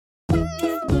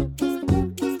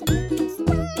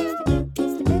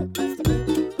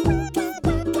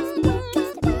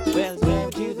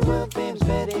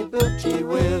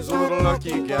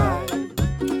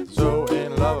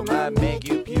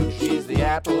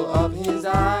apple of his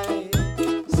eye.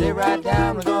 Sit right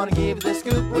down, we're gonna give you the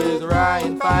scoop with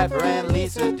Ryan Pfeiffer and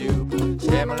Lisa Doop.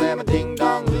 Shamma-lamma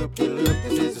ding-dong loop-de-loop.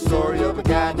 This is the story of a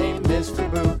guy named Mr.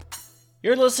 Boop.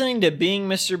 You're listening to Being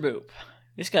Mr. Boop.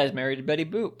 This guy's married to Betty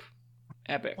Boop.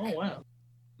 Epic. Oh, wow.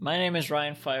 My name is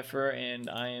Ryan Pfeiffer, and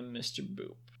I am Mr.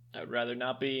 Boop. I'd rather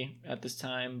not be at this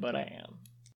time, but I am.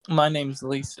 My name's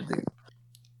Lisa Doop,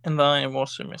 and I am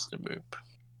also Mr. Boop.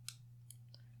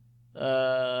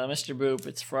 Mr. Boop,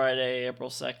 it's Friday, April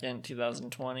 2nd,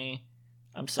 2020.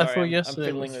 I'm sorry, thought I'm yesterday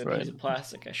fiddling was with a piece Friday. of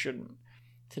plastic. I shouldn't.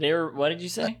 Today, what did you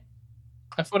say?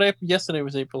 I thought yesterday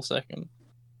was April 2nd.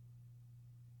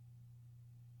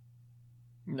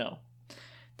 No.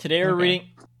 Today we're Okay. reading...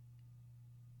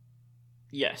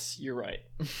 Yes, you're right.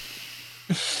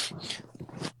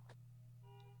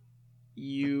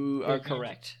 You are Okay.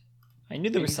 correct. I knew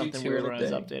there was Maybe something two weird in when a I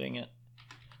was day. updating it.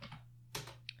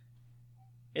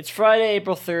 It's Friday,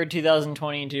 April 3rd,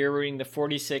 2020, and you're reading the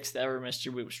 46th ever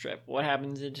Mr. Boop strip. What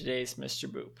happens in today's Mr.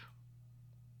 Boop?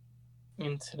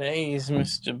 In today's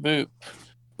Mr. Boop.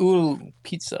 Ooh,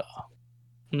 pizza.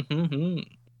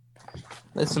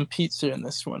 There's some pizza in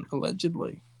this one,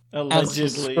 allegedly. As the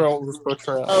Allegedly. scrolls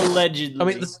portray. Allegedly. I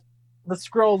mean, the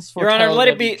scrolls Your Honor, foretell let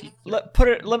it that be pizza.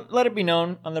 let it be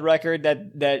known on the record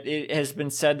that it has been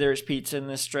said there is pizza in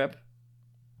this strip.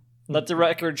 Let the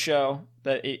record show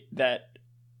that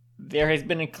there has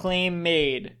been a claim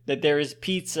made that there is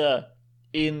pizza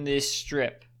in this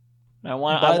strip. I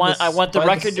want the by the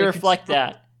record to second reflect scroll.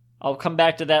 that. I'll come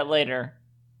back to that later.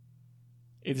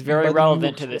 It's By very the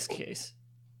relevant new to this scroll. case.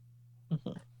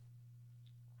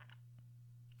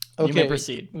 Okay, You may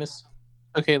proceed.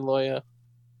 Okay, lawyer.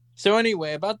 So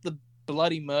anyway, about the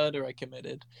bloody murder I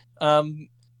committed.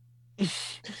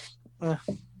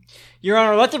 Your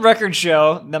Honor, let the record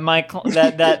show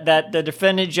that that the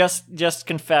defendant just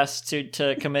confessed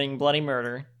to committing bloody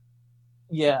murder.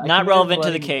 Yeah. I Not committed relevant to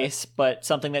bloody the murder. case, but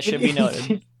something that should be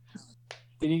noted.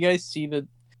 Did you guys see that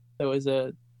there was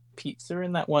a pizza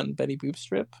in that one Betty Boop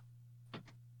strip?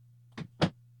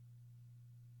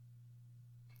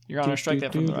 Your Honor, strike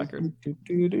that from the record.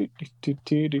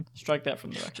 Strike that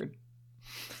from the record.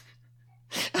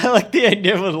 I like the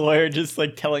idea of a lawyer just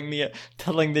like telling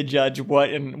the judge what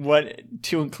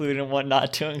to include and what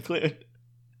not to include.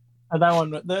 That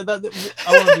one. I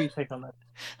want a retake on that.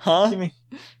 Huh?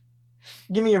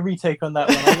 Give me a retake on that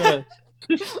one. I'm gonna.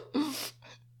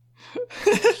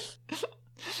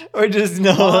 Or just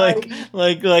no,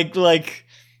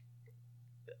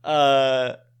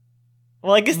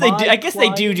 well, I guess they do. I guess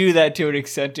they do that to an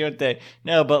extent, don't they?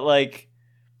 No, but like,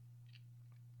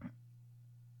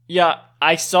 yeah,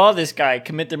 I saw this guy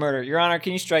commit the murder. Your Honor,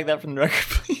 can you strike that from the record,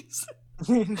 please?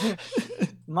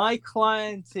 My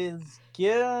client is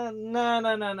no.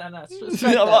 Undo.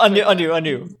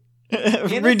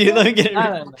 Redo. Let me get it.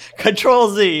 No. Control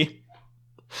Z.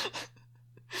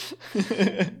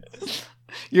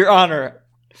 Your Honor,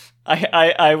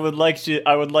 I would like to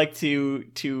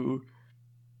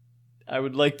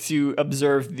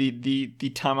observe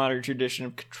the time-honored tradition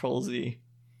of Control Z.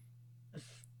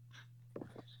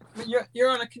 Your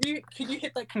Honor, could you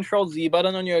hit that Control Z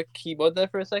button on your keyboard there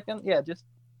for a second? Yeah, just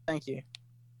thank you.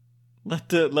 Let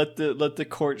the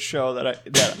court show that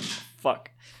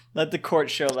Let the court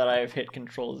show that I have hit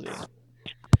Control Z.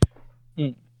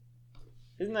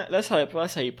 Isn't that's how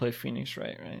you play Phoenix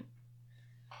Wright, right?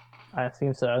 I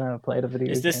assume so. I've never played a video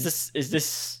game. Is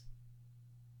this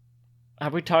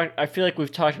have we talked? I feel like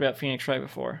we've talked about Phoenix Wright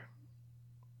before.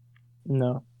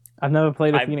 No, I've never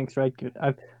played a Phoenix Wright.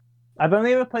 I've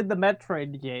only ever played the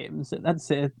Metroid games. That's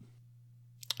it.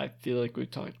 I feel like we've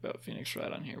talked about Phoenix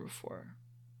Wright on here before.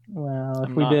 Well, if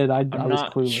we did, I was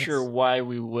not clueless. sure why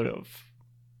we would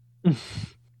have.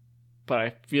 But I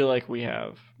feel like we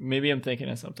have. Maybe I'm thinking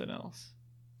of something else.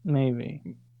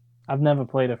 Maybe. I've never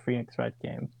played a Phoenix Wright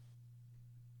game.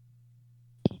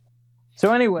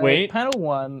 So anyway, panel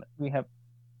 1, we have...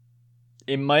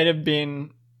 It might have been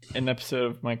an episode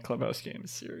of my Clubhouse Games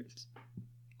series.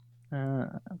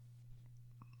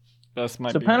 That's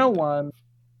my. So panel 1,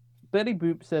 Betty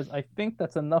Boop says, "I think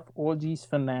that's enough orgies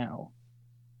for now."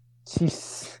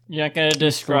 Jeez. You're not gonna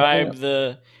describe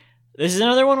the. This is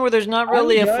another one where there's not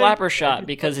really a flapper shot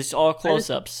because it's all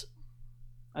close-ups.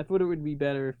 I thought it would be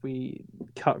better if we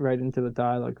cut right into the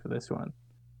dialogue for this one.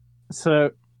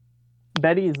 So,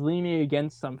 Betty is leaning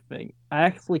against something. I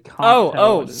actually can't.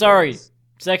 Oh, sorry.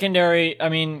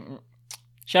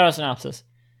 Shadow synopsis.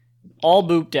 All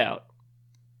booped out.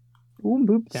 Ooh,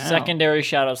 booped out. Secondary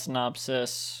shadow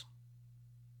synopsis.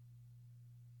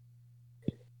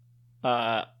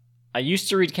 I used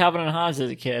to read Calvin and Hobbes as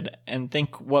a kid and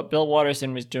think what Bill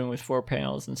Watterson was doing with 4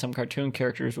 panels and some cartoon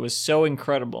characters was so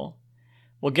incredible.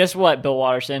 Well, guess what, Bill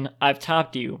Watterson? I've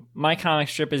topped you. My comic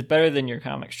strip is better than your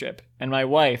comic strip, and my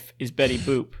wife is Betty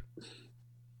Boop.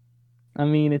 I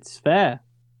mean, it's fair.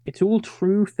 It's all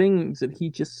true things that he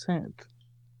just said.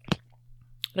 I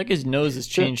think his nose has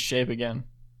changed shape again.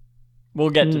 We'll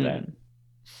get to that.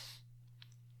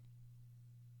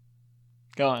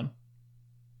 Go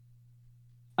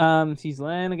on. She's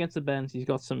laying against the bench. She's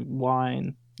got some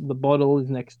wine. The bottle is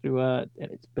next to her,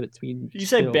 but it's been. You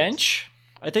said bench?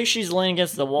 I think she's laying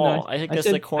against the wall. No, I think that's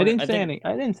the corner. I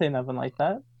didn't say nothing like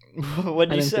that. What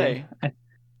did you say?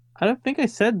 I don't think I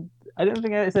said. I don't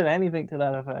think I said anything to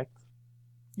that effect.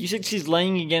 You said she's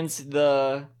laying against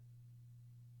the.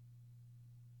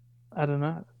 I don't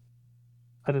know.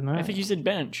 I think you said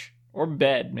bench or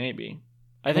bed, maybe.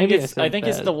 I think it's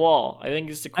the wall. I think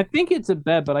it's the. I think it's a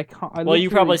bed, but I can't. Well, you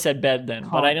probably said bed then,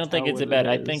 but I don't think it's a bed.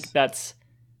 I think that's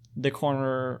the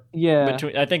corner. Yeah.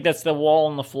 Between. I think that's the wall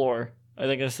and the floor. I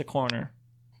think it's the corner.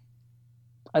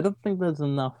 I don't think there's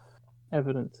enough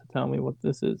evidence to tell me what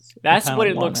this is. That's what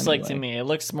it looks like to me. It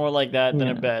looks more like that than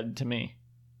a bed to me.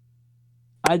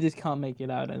 I just can't make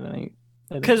it out.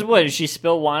 Because what? Did she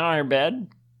spill wine on her bed?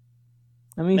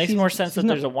 I mean, makes more sense that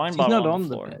there's a wine bottle on the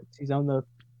floor. Bed. She's on the.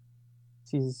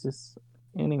 She's just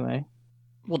anyway.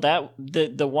 Well, that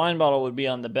the wine bottle would be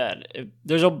on the bed. If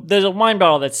there's a wine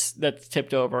bottle that's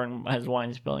tipped over and has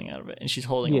wine spilling out of it, and she's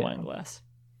holding a wine glass,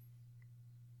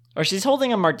 or she's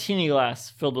holding a martini glass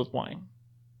filled with wine.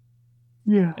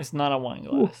 Yeah, it's not a wine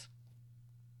glass.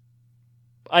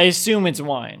 Ooh. I assume it's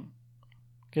wine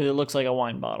because it looks like a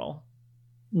wine bottle.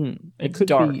 It could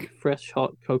dark. Be fresh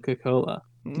hot Coca-Cola.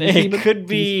 It could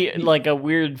be like a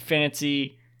weird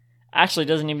fancy. Actually, it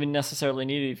doesn't even necessarily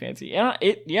need to be fancy. Yeah,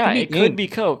 it could be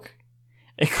Coke.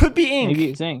 It could be ink.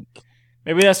 Maybe it's ink.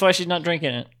 Maybe that's why she's not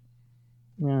drinking it.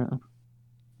 Yeah.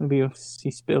 Maybe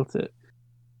she spilt it.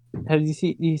 Have you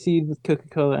see the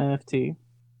Coca-Cola NFT?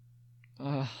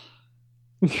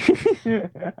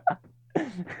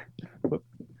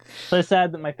 So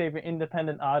sad that my favorite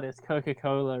independent artist,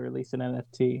 Coca-Cola, released an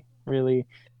NFT. Really.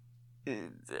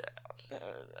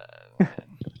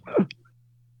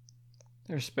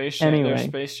 There's Space Jam. Anyway. There's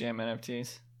Space Jam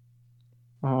NFTs.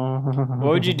 What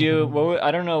would you do? I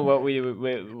don't know what we would.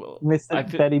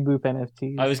 Mr. Betty Boop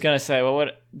NFTs. I was gonna say,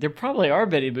 there probably are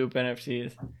Betty Boop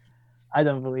NFTs. I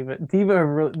don't believe it. Diva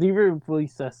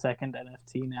released a second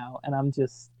NFT now, and I'm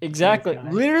just exactly.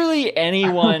 Literally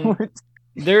anyone.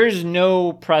 There's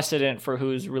no precedent for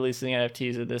who's releasing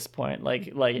NFTs at this point.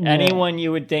 Like anyone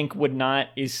you would think would not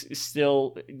is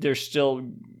still. There's still.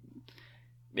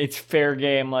 It's fair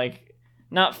game. Like.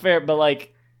 Not fair, but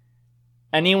like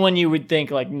anyone you would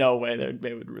think like no way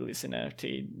they would release an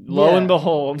NFT. Lo and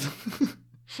behold,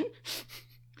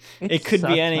 it could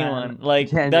be anyone. Man. Like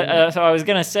that. So I was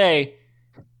gonna say,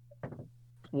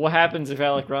 what happens if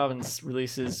Alec Robbins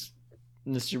releases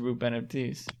Mr. Boop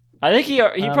NFTs? I think he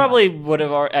probably would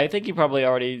have. I think he probably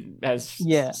already has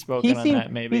spoken on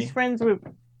that. Maybe he's friends with.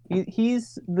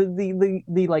 He's the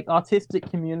like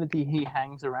artistic community he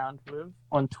hangs around with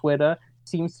on Twitter.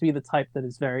 Seems to be the type that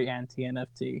is very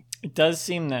anti-NFT. It does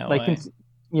seem that way.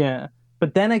 Yeah,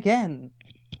 but then again,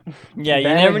 you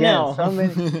never know. So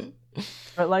many,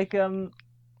 but like, it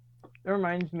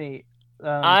reminds me.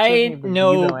 I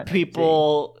know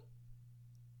people.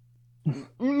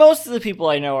 Most of the people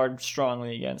I know are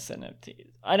strongly against NFTs.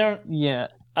 I don't. Yeah.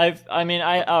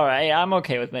 All right. I'm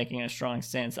okay with making a strong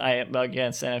stance. I am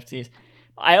against NFTs.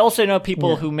 I also know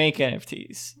people who make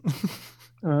NFTs.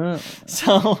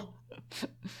 So.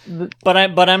 But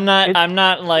I'm not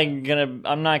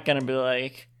gonna be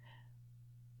like,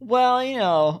 well, you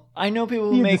know, I know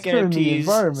people who make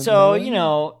NFTs, so you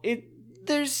know,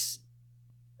 that's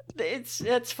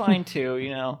fine too, you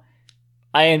know.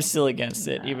 I am still against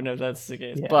it, even if that's the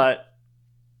case. Yeah. But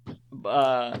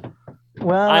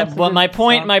my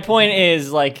point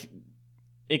is like,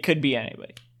 it could be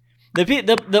anybody.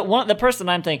 The person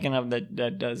I'm thinking of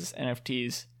that does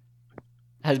NFTs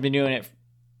has been doing it.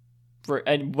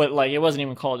 But like it wasn't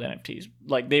even called NFTs.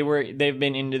 Like they've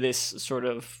been into this sort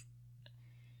of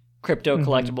crypto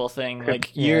collectible thing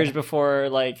like years before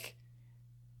like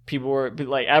people were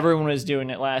like everyone was doing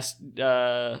it last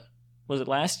was it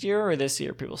last year or this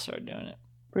year people started doing it?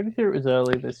 Pretty sure it was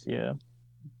early this year.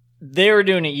 They were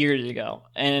doing it years ago.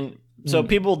 And so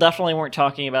people definitely weren't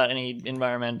talking about any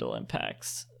environmental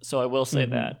impacts. So I will say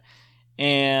that.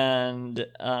 And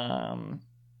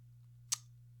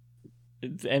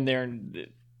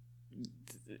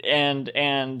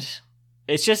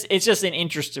it's just an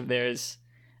interest of theirs,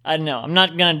 I don't know. I'm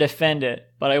not gonna defend it,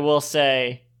 but I will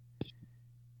say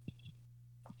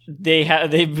they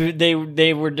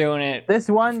were doing it. This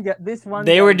one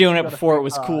They guy were doing it got a before it free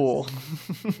was pass. cool.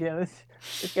 Yeah,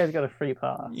 this guy's got a free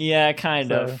pass. Yeah,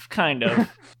 kind of.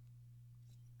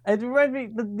 It reminds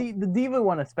me, the Diva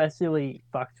one especially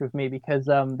fucked with me because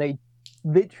they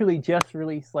literally just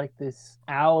released like this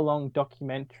hour-long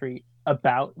documentary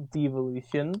about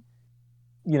devolution.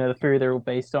 You know, the theory they're all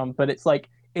based on, but it's like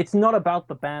it's not about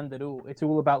the band at all. It's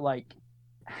all about like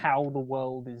how the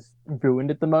world is ruined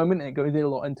at the moment, and it goes a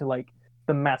lot into like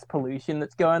the mass pollution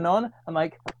that's going on. I'm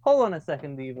like, hold on a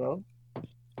second, Devo.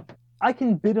 I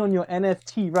can bid on your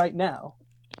NFT right now.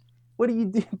 What do you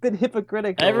do? A bit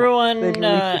hypocritical.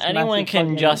 Anyone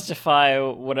can justify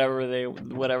whatever they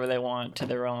want to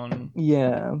their own.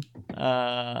 Yeah.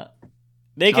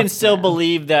 They can still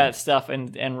believe that stuff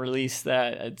and release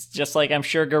that. It's just like I'm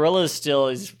sure Gorillaz still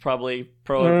is probably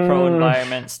pro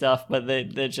environment stuff, but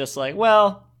they're just like,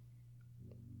 well,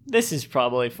 this is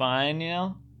probably fine, you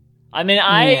know. I mean,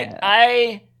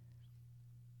 I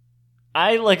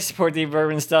like support the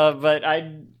urban stuff, but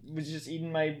I was just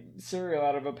eating my cereal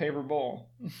out of a paper bowl.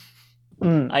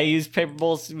 I used paper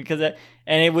bowls and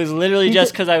it was literally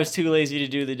just because I was too lazy to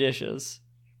do the dishes.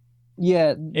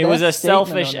 Yeah, it was a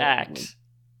selfish act,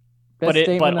 but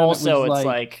also it's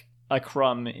like a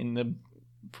crumb in the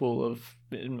pool of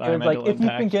environmental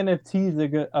impact. If you think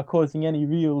NFTs are causing any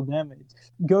real damage,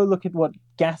 go look at what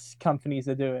gas companies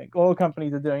are doing. Oil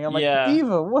companies are doing. I'm like,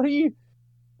 Diva, what are you?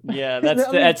 Yeah,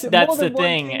 that's the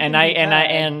thing,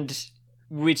 and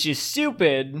which is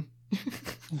stupid.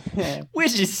 Yeah.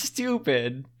 Which is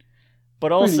stupid.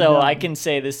 But also, I can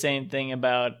say the same thing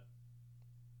about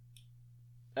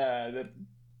the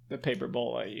paper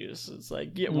bowl I use. It's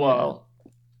like, well,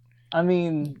 I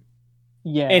mean,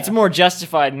 yeah, it's more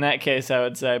justified in that case, I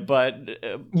would say. But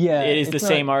it is the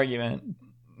same argument.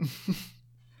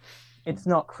 It's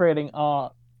not creating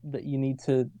art that you need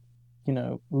to, you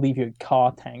know, leave your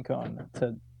car tank on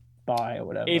to buy or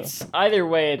whatever. It's either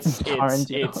way.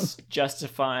 It's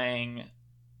justifying.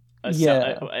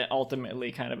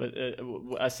 Ultimately, kind of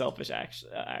a selfish action.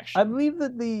 I believe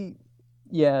that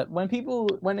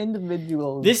when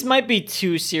individuals. This might be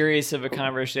too serious of a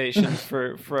conversation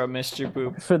for a Mr.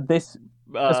 Boop for this,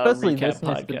 especially recap this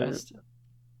podcast.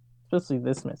 Especially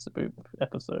this Mr. Boop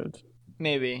episode.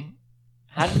 Maybe.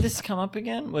 How did this come up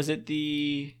again? Was it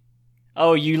the?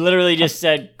 Oh, you literally just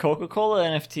said Coca-Cola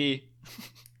NFT.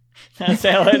 That's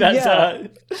how.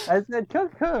 I said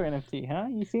Coca-Cola NFT, huh?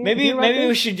 You see? Maybe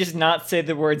we should just not say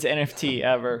the words NFT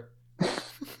ever.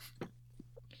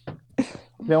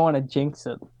 They want to jinx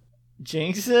it.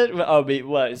 Jinx it? Oh,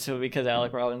 what? So because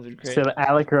Alec Robbins would create. So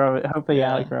hopefully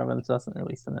Alec Robbins doesn't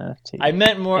release an NFT. I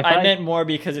meant more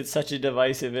because it's such a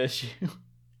divisive issue.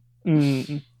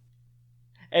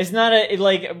 It's not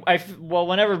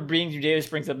whenever Breathing Through Davis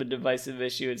brings up a divisive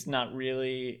issue, it's not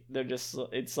really.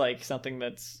 It's like something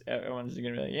that's everyone's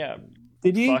gonna be like, yeah,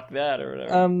 fuck that or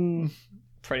whatever.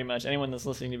 Pretty much anyone that's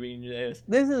listening to Breathing Through Davis.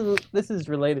 This is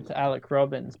related to Alec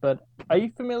Robbins, but are you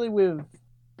familiar with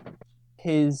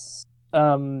his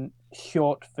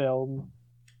short film,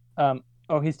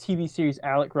 or his TV series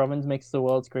Alec Robbins Makes the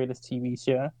World's Greatest TV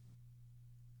Show?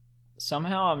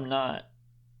 Somehow I'm not.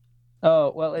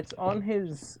 Oh, well, it's on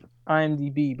his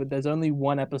IMDb, but there's only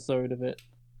one episode of it.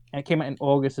 And it came out in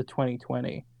August of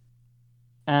 2020.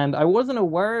 And I wasn't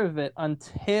aware of it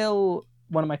until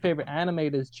one of my favorite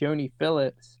animators, Joni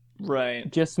Phillips,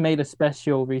 just made a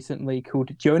special recently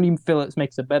called Joni Phillips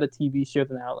Makes a Better TV Show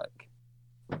Than Alec.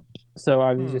 So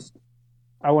I was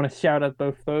I want to shout out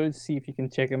both those, see if you can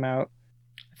check them out.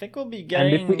 I think we'll be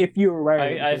getting... And if you're aware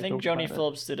of it, I think Joni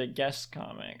Phillips did a guest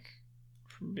comic.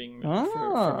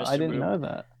 I didn't know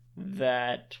that.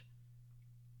 That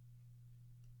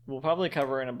we'll probably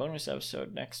cover in a bonus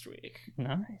episode next week.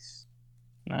 Nice.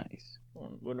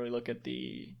 When we look at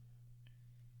the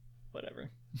whatever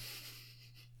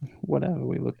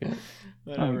we look at.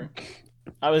 Whatever.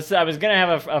 I was gonna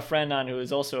have a friend on who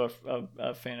is also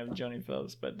a fan of Joni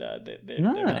Phillips, but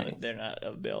they're not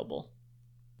available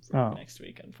for next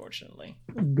week, unfortunately.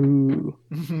 Boo.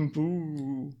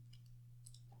 Boo.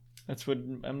 That's what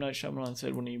M. Night Shyamalan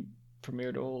said when he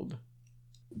premiered Old.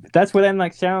 That's what M.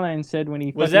 Night Shyamalan said when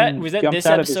he was that this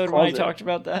episode when I talked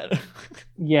about that?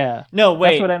 Yeah. No,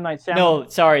 wait. That's what M. Night Shyamalan. No,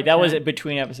 sorry, that was it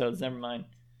between episodes. Never mind.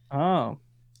 Oh.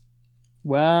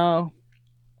 Well,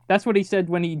 that's what he said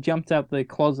when he jumped out the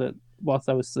closet whilst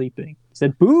I was sleeping. He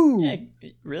said, "Boo!" Yeah,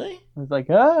 really? I was like,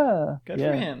 Good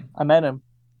for him. I met him.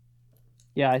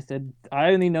 Yeah, I said,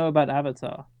 I only know about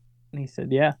Avatar, and he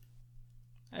said, "Yeah."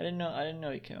 I didn't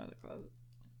know he came out of the closet.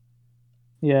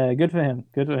 Yeah, good for him.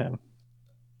 Good for him.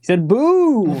 He said,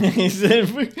 "Boo!" He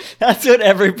said, "That's what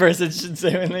every person should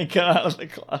say when they come out of the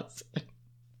closet."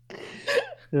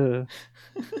 Ugh.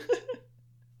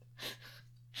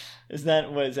 Is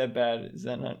that bad? Is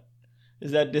that not?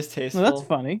 Is that distasteful? No, that's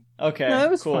funny. Okay, No, that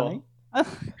was cool. funny.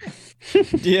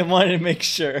 Didn't want to make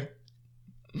sure.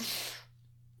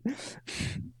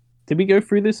 Did we go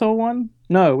through this whole one?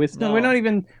 No, No. we're not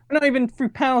even through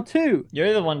panel 2.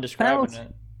 You're the one describing Panel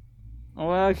it.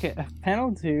 Well, okay.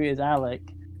 Panel 2 is Alec,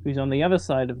 who's on the other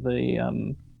side of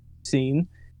the scene,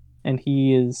 and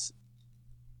he is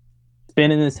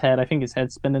spinning his head. I think his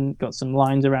head's spinning, got some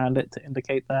lines around it to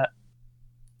indicate that.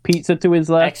 Pizza to his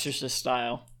left. Exorcist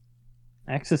style.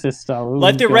 Exorcist style. Ooh,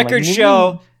 Let the going record like,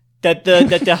 show that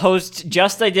the host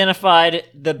just identified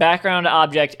the background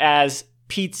object as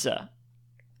pizza.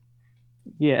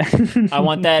 Yeah. I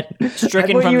want that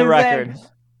stricken thought from you the were record.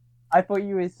 I thought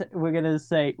you were gonna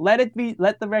say, let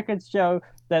the record show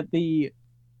that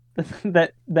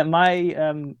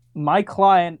my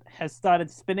client has started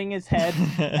spinning his head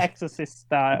Exorcist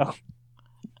style.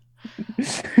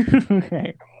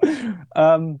 Okay.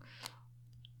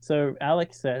 So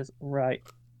Alex says, right,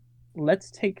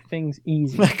 let's take things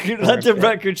easy. Let the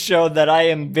record show that I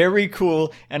am very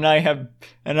cool and I have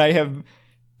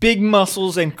big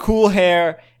muscles and cool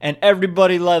hair and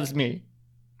everybody loves me.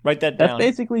 Write that down. That's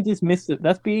basically just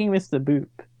that's being Mr. Boop.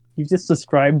 You've just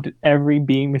described every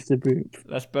being Mr. Boop.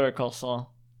 That's Better Call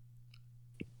Saul.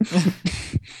 Have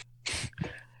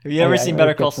you ever seen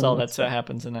Better Call Saul? That's what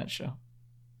happens in that show.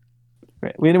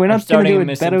 Right. We're not going to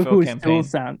do a Better Call Saul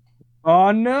sound.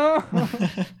 Oh no!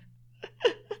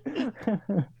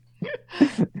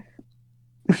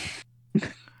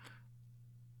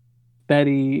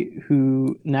 Betty,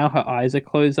 who now her eyes are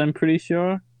closed, I'm pretty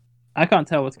sure. I can't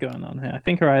tell what's going on here. I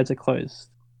think her eyes are closed.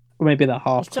 Or maybe they're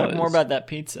half Let's closed. talk more about that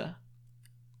pizza.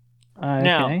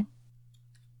 Okay.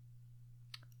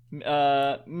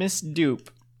 Now, Miss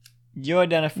Dupe, you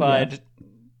identified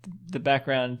the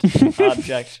background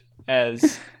object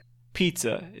as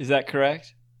pizza. Is that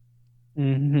correct?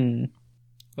 Mm-hmm.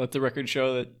 Let the record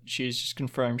show that she's just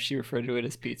confirmed she referred to it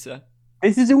as pizza.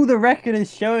 This is all the record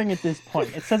is showing at this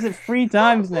point. It says it 3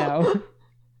 times now.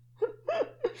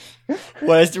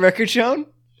 What has the record shown?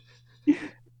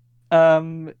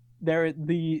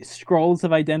 The scrolls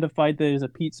have identified there's a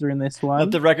pizza in this one.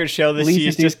 Let the record show that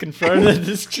she's just confirmed that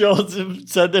the scrolls have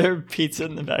said there's pizza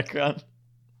in the background.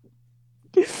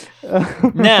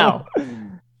 Now,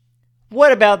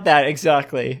 what about that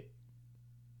exactly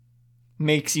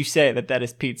makes you say that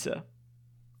is pizza?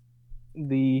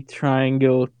 The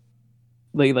triangle,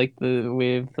 like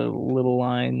with the little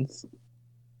lines.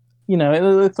 You know, it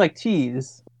looks like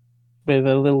cheese with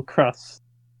a little crust.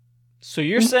 So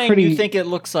you're saying you think it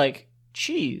looks like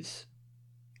cheese?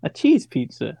 A cheese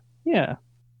pizza, yeah.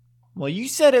 Well, you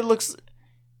said it looks...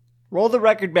 Roll the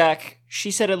record back. She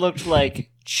said it looked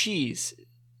like cheese.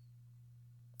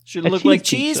 Should it look like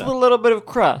cheese with a little bit of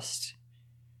crust?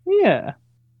 Yeah.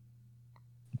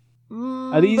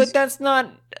 But that's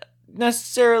not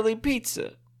necessarily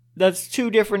pizza. That's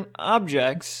 2 different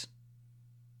objects.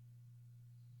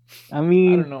 I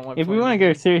mean, I don't know what if we want to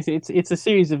go seriously, it's a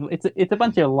series of it's a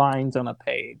bunch of lines on a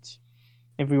page.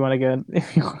 If we want to go,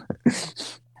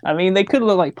 I mean, they could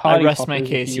look like party. I rest my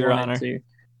case, Your Honor.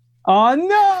 Oh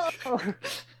no!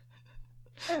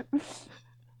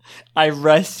 I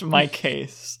rest my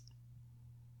case.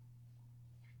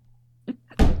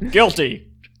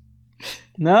 Guilty.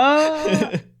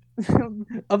 No.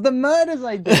 Of the murders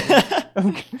I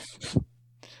did.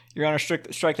 Your Honor,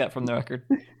 strike that from the record.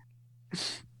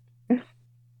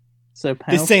 So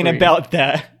this ain't about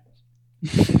that.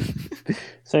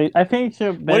 So I think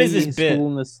what is this bit?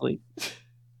 Falling asleep.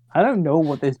 I don't know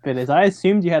what this bit is. I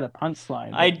assumed you had a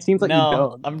punchline. It seems like you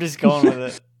don't. I'm just going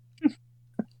with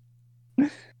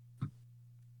it.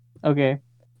 Okay.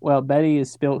 Well, Betty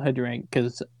has spilled her drink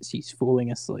because she's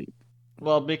falling asleep.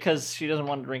 Well, because she doesn't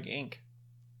want to drink ink.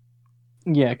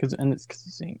 Yeah, it's because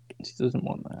it's ink. She doesn't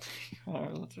want that. All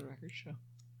right, let the record show.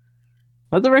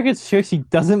 Let the record show she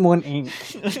doesn't want ink.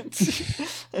 Let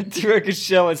the record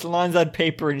show it's lines on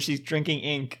paper and she's drinking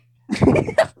ink.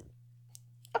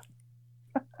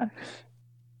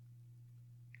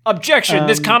 Objection!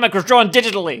 This comic was drawn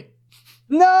digitally.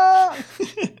 No.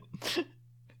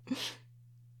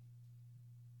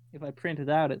 If I print it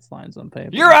out, it's lines on paper.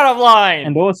 You're out of line.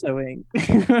 And also ink.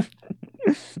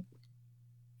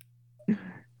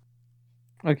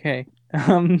 Okay.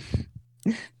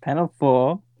 Panel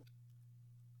 4.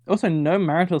 Also, no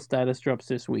marital status drops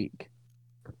this week.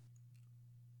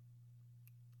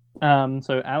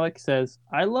 So Alex says,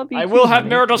 "I love you." I will have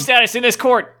marital status in this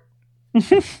court.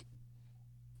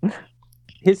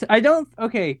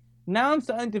 Okay, now I'm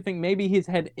starting to think maybe his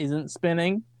head isn't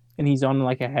spinning and he's on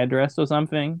like a headrest or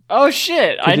something. Oh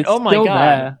shit! 'Cause it's Oh my still god!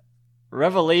 there.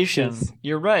 Revelation. 'Cause-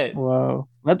 You're right. Whoa.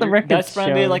 Let the record That's show.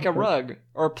 probably like a that- rug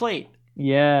or a plate.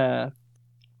 Yeah.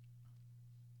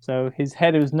 So his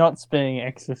head was not spinning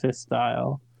Exorcist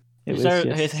style. It was just...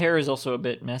 His hair is also a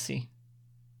bit messy.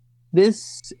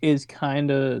 This is kind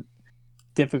of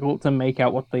difficult to make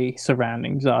out what the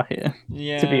surroundings are here,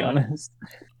 Yeah. to be honest.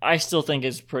 I still think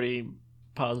it's pretty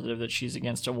positive that she's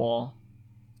against a wall.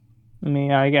 I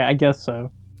mean, I guess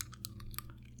so.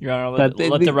 Your Honor, But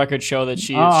let the record show that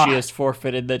she Ah. has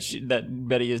forfeited that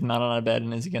Betty is not on a bed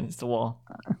and is against the wall.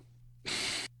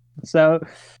 So,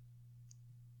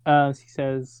 she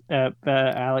says,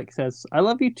 Alex says, "I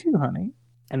love you too, honey."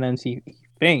 And then he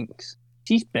thinks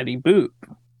she's Betty Boop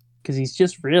because he's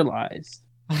just realized.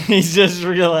 He's just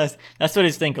realized that's what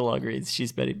his think-along reads.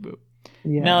 She's Betty Boop.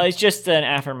 Yeah. No, it's just an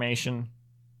affirmation.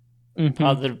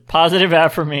 Mhm. Positive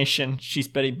affirmation. She's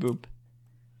Betty Boop.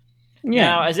 Yeah.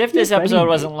 Now, as if this She's Betty episode Boop.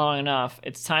 wasn't long enough,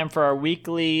 it's time for our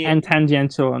weekly. And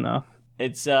tangential enough.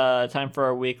 It's time for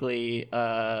our weekly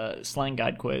slang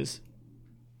guide quiz.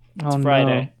 It's Oh,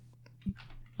 Friday.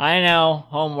 I know,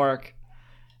 homework.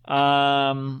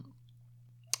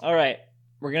 All right,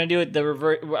 we're gonna do it the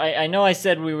reverse. I know I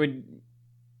said we would.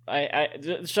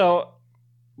 So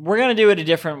we're gonna do it a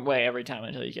different way every time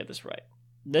until you get this right.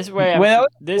 This way, Well,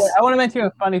 this. I want to mention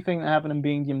a funny thing that happened in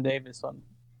Being Jim Davis on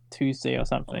Tuesday or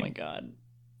something. Oh my god!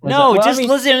 Was No, it- well, I just mean-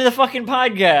 listen to the fucking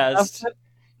podcast.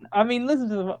 I mean, listen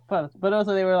to the first, but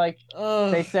also they were like,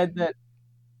 Ugh. they said that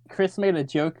Chris made a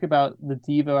joke about the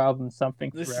Devo album,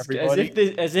 Something This for is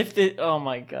Everybody, as if this. Oh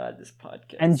my god, this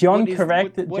podcast. and John What is-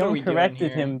 corrected what are we doing here?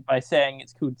 him by saying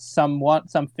it's called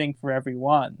Something for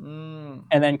Everyone, Mm.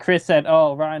 and then Chris said,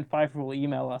 "Oh, Ryan Pfeiffer will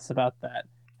email us about that."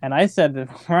 And I said that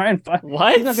Ryan Pfeiffer,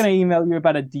 What? he's not going to email you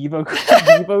about a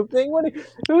Devo thing.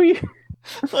 Who are you?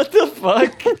 What the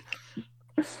fuck?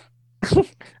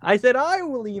 I said I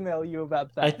will email you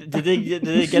about that. Did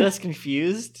they get us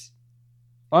confused?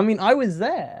 I mean, I was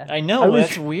there. I know I was-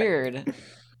 that's weird.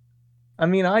 I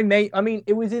mean,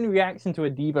 it was in reaction to a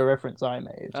Devo reference I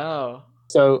made. Oh,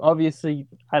 So obviously,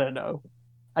 I don't know.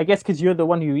 I guess because you're the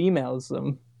one who emails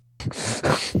them.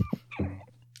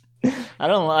 I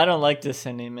don't like to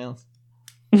send emails.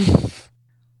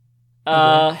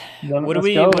 Then What do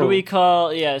let's go. we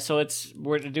call? Yeah, so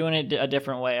we're doing it a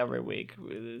different way every week.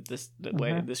 Way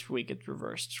Mhm. this week it's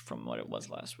reversed from what it was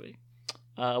last week.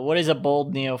 What is a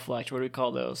bold neoflex? What do we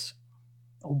call those?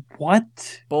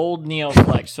 What? Bold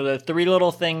neoflex. So the three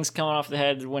little things coming off the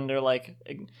head when they're like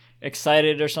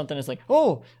excited or something. It's like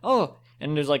oh,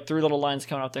 and there's like three little lines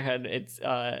coming off their head. It's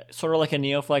sort of like a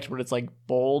neoflex, but it's like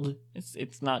bold.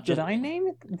 It's not just. Did I name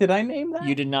it? Did I name that?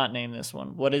 You did not name this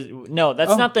one. What is? No,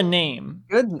 that's Oh. not the name.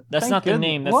 Good. That's Thank not the goodness.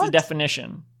 name. That's the What?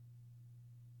 definition.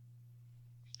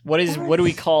 What do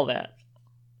we call that?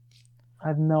 I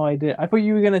have no idea. I thought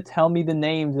you were gonna tell me the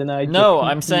names, and I. No, just I'm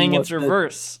confused saying what it's the-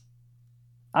 reverse.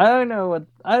 I don't know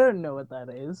what that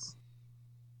is.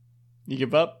 You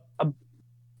give up?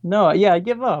 No, yeah, I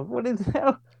give up. What is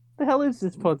the hell is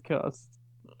this podcast?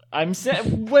 I'm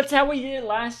saying what's how we did it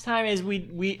last time is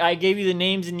I gave you the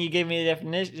names and you gave me the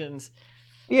definitions.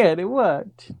 Yeah, it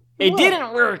worked. It worked.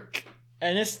 didn't work.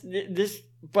 And this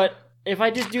but if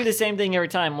I just do the same thing every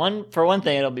time, for one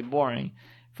thing it'll be boring.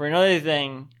 For another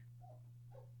thing,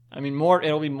 I mean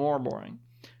it'll be more boring.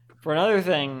 For another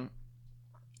thing,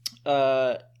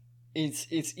 it's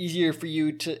easier for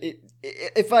you to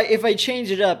if I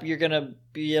change it up, you're gonna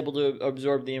be able to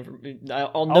absorb the information.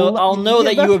 I'll know Yeah,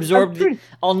 that you that's- absorbed. I'm pretty-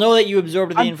 I'll know that you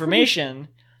absorbed the I'm information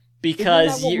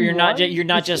because Isn't that what we you're not want? you're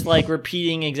not just like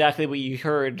repeating exactly what you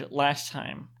heard last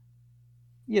time.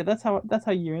 Yeah, that's how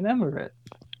you remember it.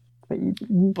 But,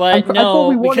 But I thought no,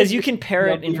 we wanted because you to can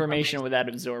parrot know the information without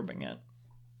absorbing it.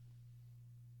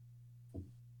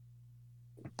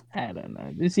 I don't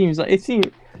know. It seems like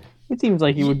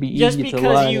it would be Just easy to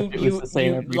because learn you if it was the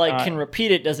same every like time. can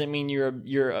repeat it doesn't mean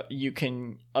you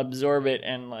can absorb it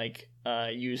and like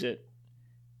use it.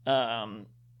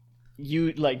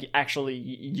 You like actually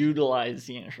utilize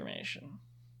the information.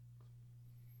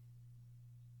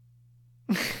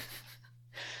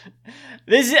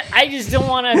 I just don't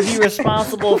want to be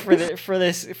responsible for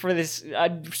this.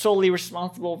 I'm solely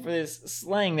responsible for this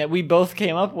slang that we both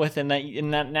came up with, and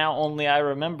that now only I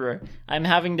remember. I'm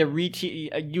having to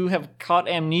reteach. You have caught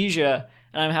amnesia,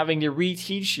 and I'm having to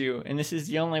reteach you, and this is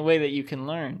the only way that you can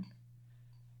learn.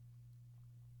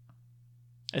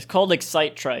 It's called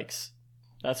excite trikes.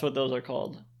 That's what those are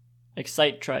called.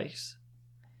 Excite trikes.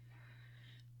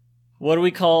 What do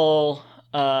we call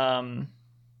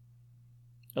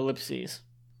ellipses.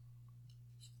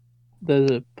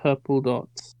 Those are purple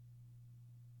dots.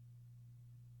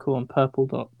 Call them purple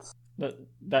dots.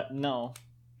 No,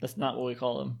 that's not what we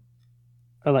call them.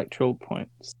 Electoral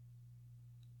points.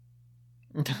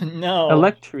 No.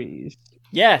 Electries.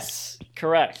 Yes,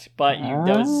 correct. But you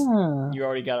Ah.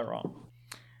 already got it wrong.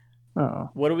 Oh,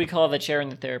 What do we call the chair in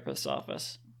the therapist's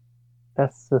office?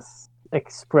 that's the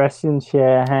expression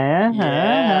chair, huh?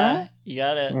 Yeah, you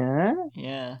got it. Yeah.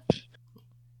 Yeah.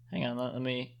 Hang on, let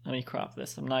me crop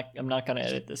this. I'm not gonna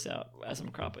edit this out as I'm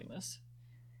cropping this.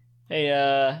 Hey,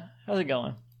 how's it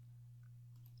going?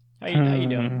 How you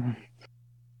doing?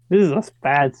 This is a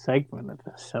bad segment of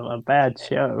the show. A bad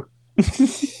show.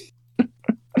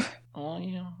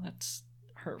 Well, that's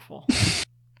hurtful.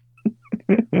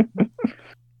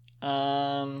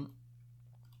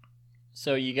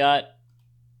 So you got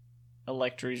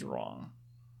electries wrong.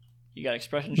 You got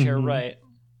expression share right.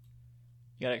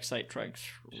 You got excite trikes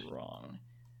wrong.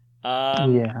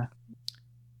 Yeah.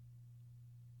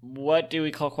 What do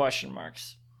we call question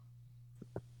marks?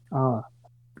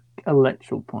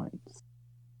 Electoral points.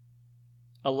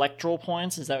 Electoral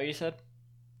points? Is that what you said?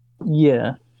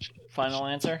 Yeah. Final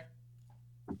answer?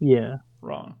 Yeah.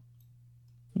 Wrong.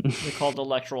 They're called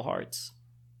electoral hearts.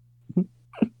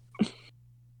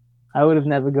 I would have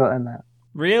never gotten that.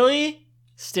 Really?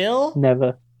 Still?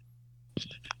 Never.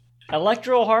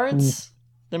 Electoral hearts?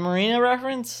 The Marina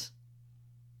reference?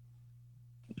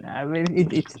 I mean,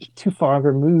 it's too far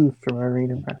removed from a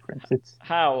arena reference. It's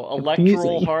How? Electoral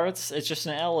confusing. hearts? It's just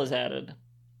an L is added.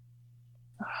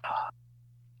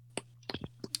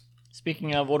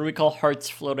 Speaking of, what do we call hearts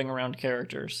floating around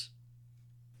characters?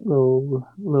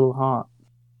 little heart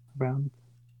around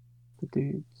the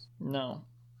dudes. No.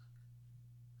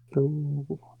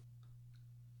 Little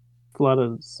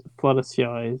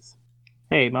fluttershies.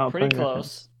 Hey, not Pretty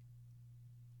close.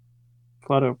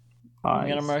 Flutter I'm eyes.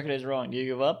 gonna mark it as wrong. Do you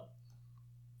give up?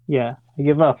 Yeah, I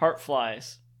give up. Heart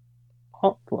flies.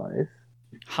 Hot flies.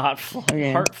 Hot flies.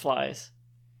 Okay. Heart flies.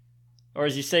 Or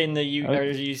as you say in the Okay. or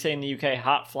as you say in the UK,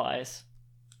 hot flies.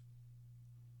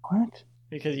 What?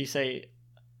 Because you say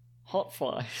hot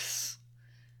flies.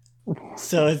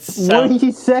 So What are sounds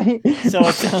you saying? so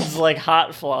it sounds like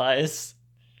hot flies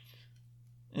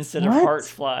instead of What? heart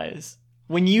flies.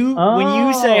 When you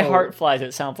say Oh. heart flies,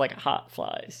 it sounds like hot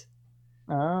flies.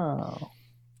 Oh,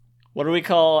 What do we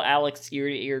call Alex's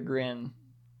ear-to-ear grin?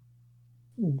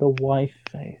 the wife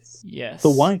face. Yes. The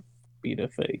wife beater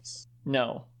face.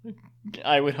 No,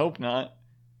 I would hope not.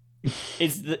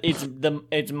 It's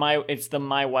the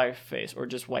my wife face, or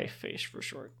just wife face for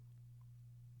short.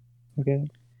 Okay,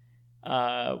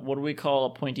 What do we call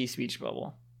a pointy speech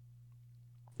bubble,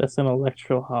 that's an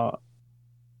electro heart.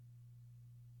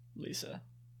 Lisa?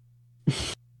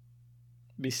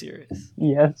 Be serious.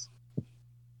 Yes,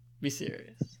 Be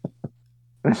serious.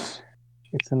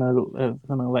 it's an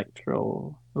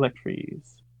electro.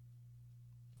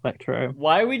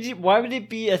 Why would it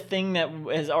be a thing that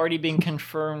has already been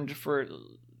confirmed for?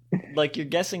 Like, you're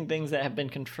guessing things that have been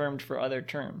confirmed for other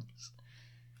terms.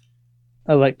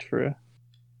 Electro.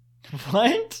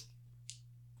 What?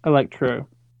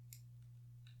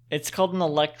 It's called an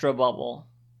electro bubble.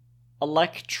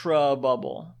 Electra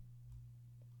bubble.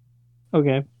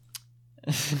 Okay.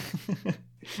 Let's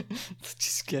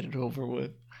just get it over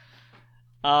with.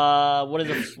 What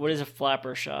is a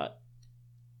flapper shot?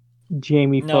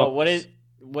 Jamie Foxx. No, what is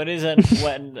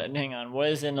hang on. What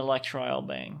is an electrile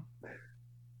bang?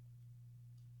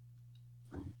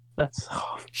 That's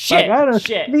Shit. I don't-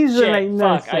 Shit. these shit. make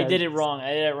no Fuck. I did it sense.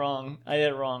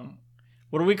 wrong.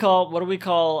 What do we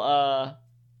call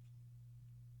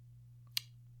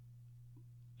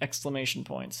exclamation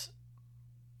points?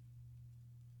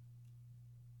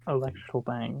 electro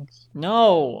bangs.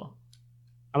 No.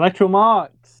 Electro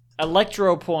marks.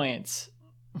 Electro points.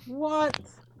 What?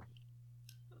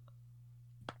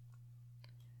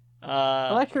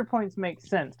 Electro points make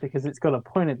sense because it's got a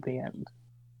point at the end,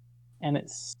 and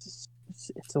it's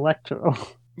electro.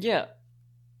 Yeah.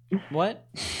 What?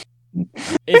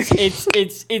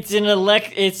 It's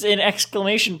an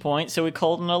exclamation point, so we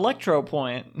call it an electro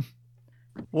point.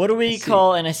 What do we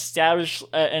call an established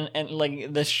and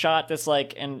like the shot that's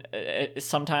like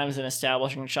sometimes an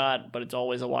establishing shot, but it's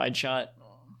always a wide shot?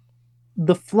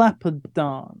 The flapper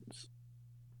dance.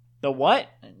 The what?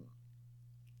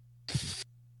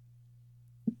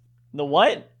 The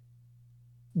what?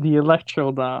 The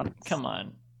electro dance. Come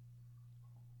on.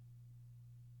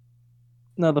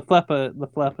 No, the flapper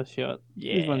shot.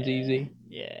 Yeah. This one's easy.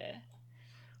 Yeah.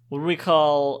 What do we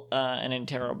call an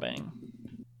interrobang?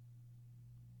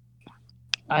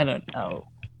 I don't know.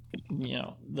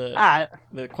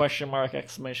 the question mark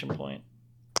exclamation point.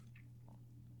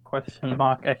 Question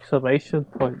mark exclamation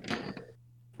point.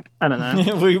 I don't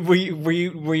know. were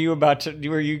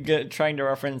you trying to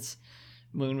reference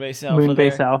Moonbase Alpha?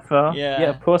 Moonbase there? Alpha. Yeah,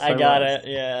 of course I got was. it.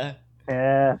 Yeah.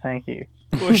 Yeah, thank you.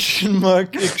 Question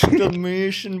mark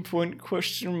exclamation point.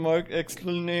 Question mark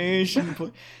explanation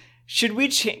point. Should we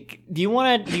change? Do you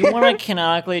want to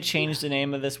canonically change the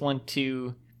name of this one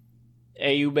to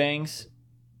AU Bangs?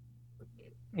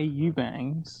 AU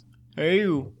Bangs.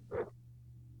 AU.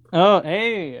 Oh,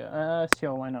 hey.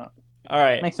 Sure, why not? All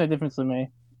right. Makes no difference to me.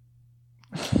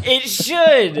 It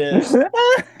should.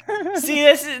 See,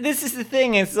 this is the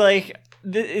thing. It's like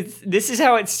this is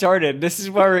how it started. This is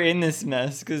why we're in this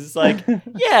mess. Because it's like,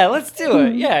 yeah, let's do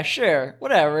it. Yeah, sure,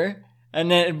 whatever. And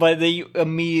then, but then you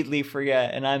immediately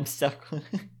forget, and I'm stuck.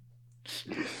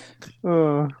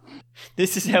 Oh.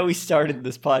 This is how we started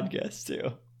this podcast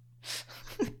too.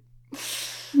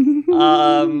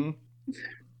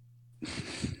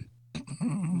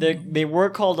 They were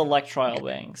called Electrile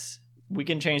Bangs. We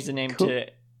can change the name to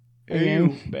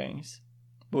AU Bangs,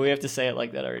 but we have to say it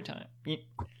like that every time.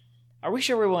 Are we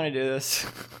sure we want to do this?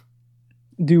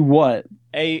 Do what?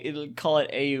 Call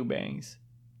it AU Bangs.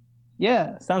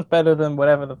 Yeah, sounds better than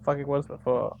whatever the fuck it was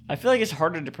before. I feel like it's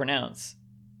harder to pronounce.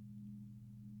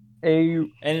 AU.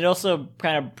 And it also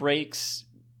kind of breaks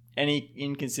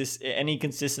any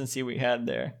consistency we had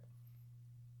there.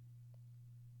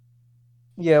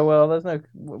 Yeah, well, there's no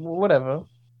whatever.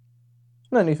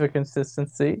 No need for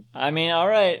consistency. I mean, all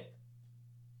right.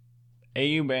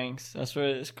 AU Banks. That's what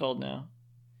it's called now.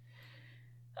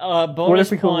 Bonus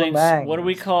points. What do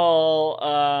we call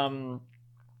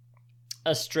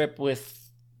a strip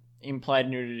with implied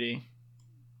nudity?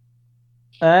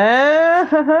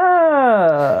 That's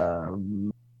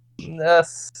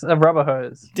a rubber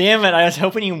hose. Damn it! I was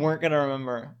hoping you weren't gonna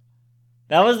remember.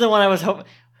 That was the one I was hoping.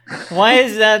 Why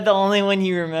is that the only one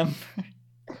you remember?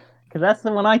 Because that's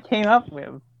the one I came up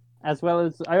with, as well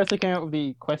as I also came up with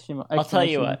the question mark. I'll tell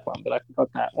you what. One, but I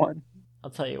forgot that one. I'll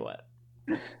tell you what.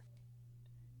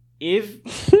 If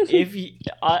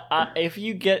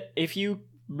you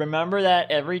remember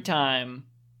that every time,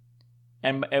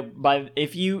 and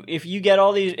if you get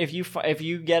all these, if you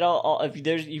finally get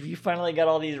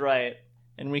all these right,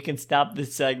 and we can stop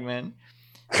this segment,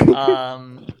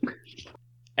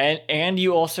 and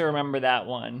you also remember that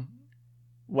one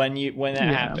when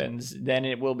that happens, then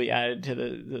it will be added to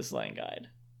the slang guide.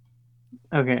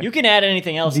 Okay. You can add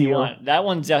anything else you want. That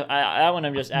one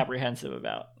I'm just apprehensive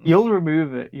about. You'll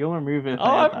remove it.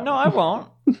 Oh no, I won't.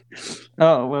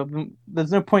 Oh well,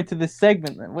 there's no point to this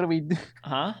segment then. What do we do?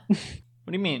 Huh? What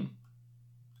do you mean?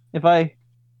 If I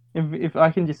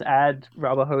can just add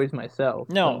rubber hose myself.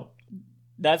 No.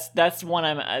 That's one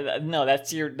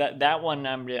that one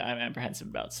I'm apprehensive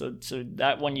about. So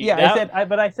that one you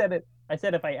I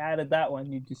said if I added that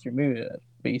one you'd just remove it,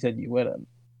 but you said you wouldn't.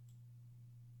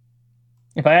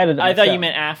 If I added it I thought you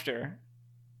meant after.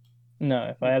 No,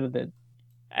 if I added it.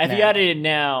 If you added it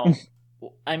now,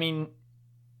 I mean,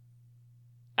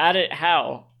 add it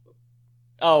how?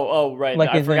 Oh right.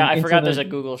 Like I forgot there's a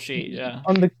Google sheet. Yeah.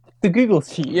 On the Google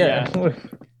sheet. Yeah.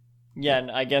 Yeah,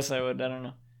 I guess I would. I don't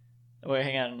know. Wait,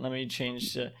 hang on. Let me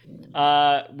change to.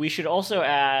 We should also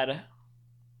add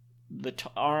the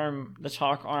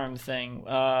talk arm thing,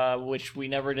 which we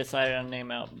never decided on name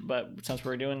out, but since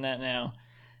we're doing that now,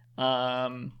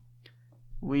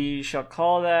 we shall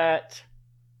call that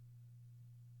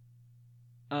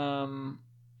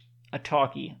a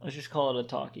talkie. Let's just call it a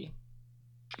talkie.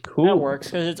 Cool. That works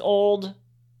because it's old.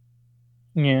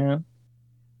 Yeah.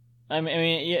 I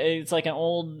mean, yeah, it's like an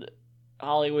old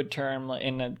Hollywood term,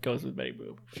 and that goes with Betty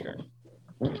Boop. Sure.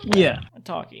 Yeah. A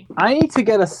talkie. I need to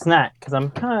get a snack because I'm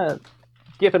kind of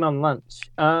skipping on lunch.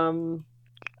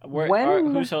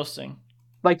 Who's hosting?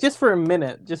 Like just for a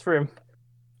minute,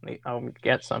 I'll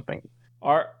get something.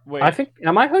 Wait. I think.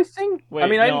 Am I hosting? Wait, I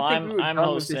mean, no, I didn't think we were I'm done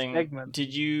hosting. with this segment.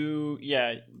 Did you?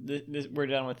 Yeah, we're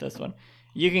done with this one.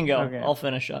 You can go. Okay. I'll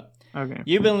finish up. Okay.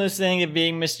 You've been listening to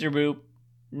Being Mr. Boop,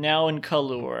 now in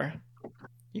color.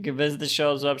 You can visit the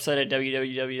show's website at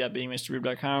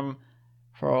www.beingmrboop.com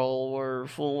for all our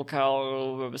full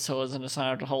color episodes and to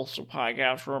sign up to host a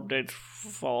podcast for updates.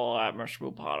 Follow at Mr.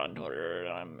 Boop Pod on Twitter.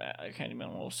 And I'm at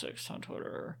Candyman106 on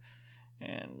Twitter.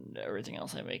 And everything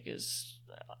else I make is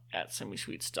at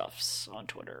Semi-Sweet Stuffs on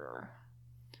Twitter.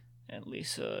 And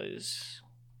Lisa is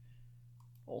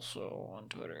also on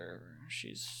Twitter.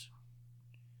 She's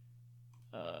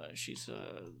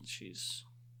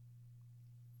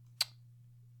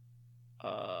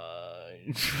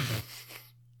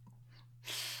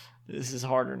this is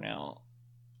harder now.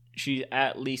 She's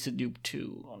at Lisa Dupe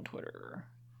 2 on Twitter.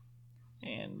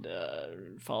 And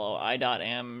follow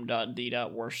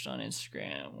i.am.d.worst on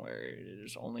Instagram, where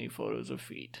there's only photos of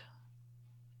feet.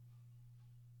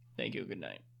 Thank you. Good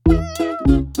night.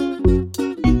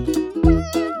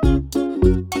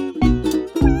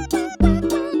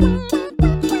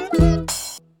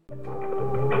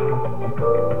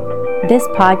 This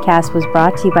podcast was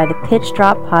brought to you by the Pitch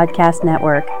Drop Podcast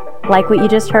Network. Like what you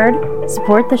just heard?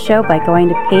 Support the show by going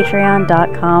to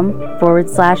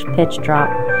patreon.com/pitchdrop.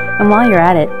 And while you're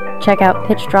at it, check out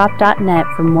pitchdrop.net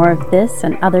for more of this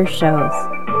and other shows.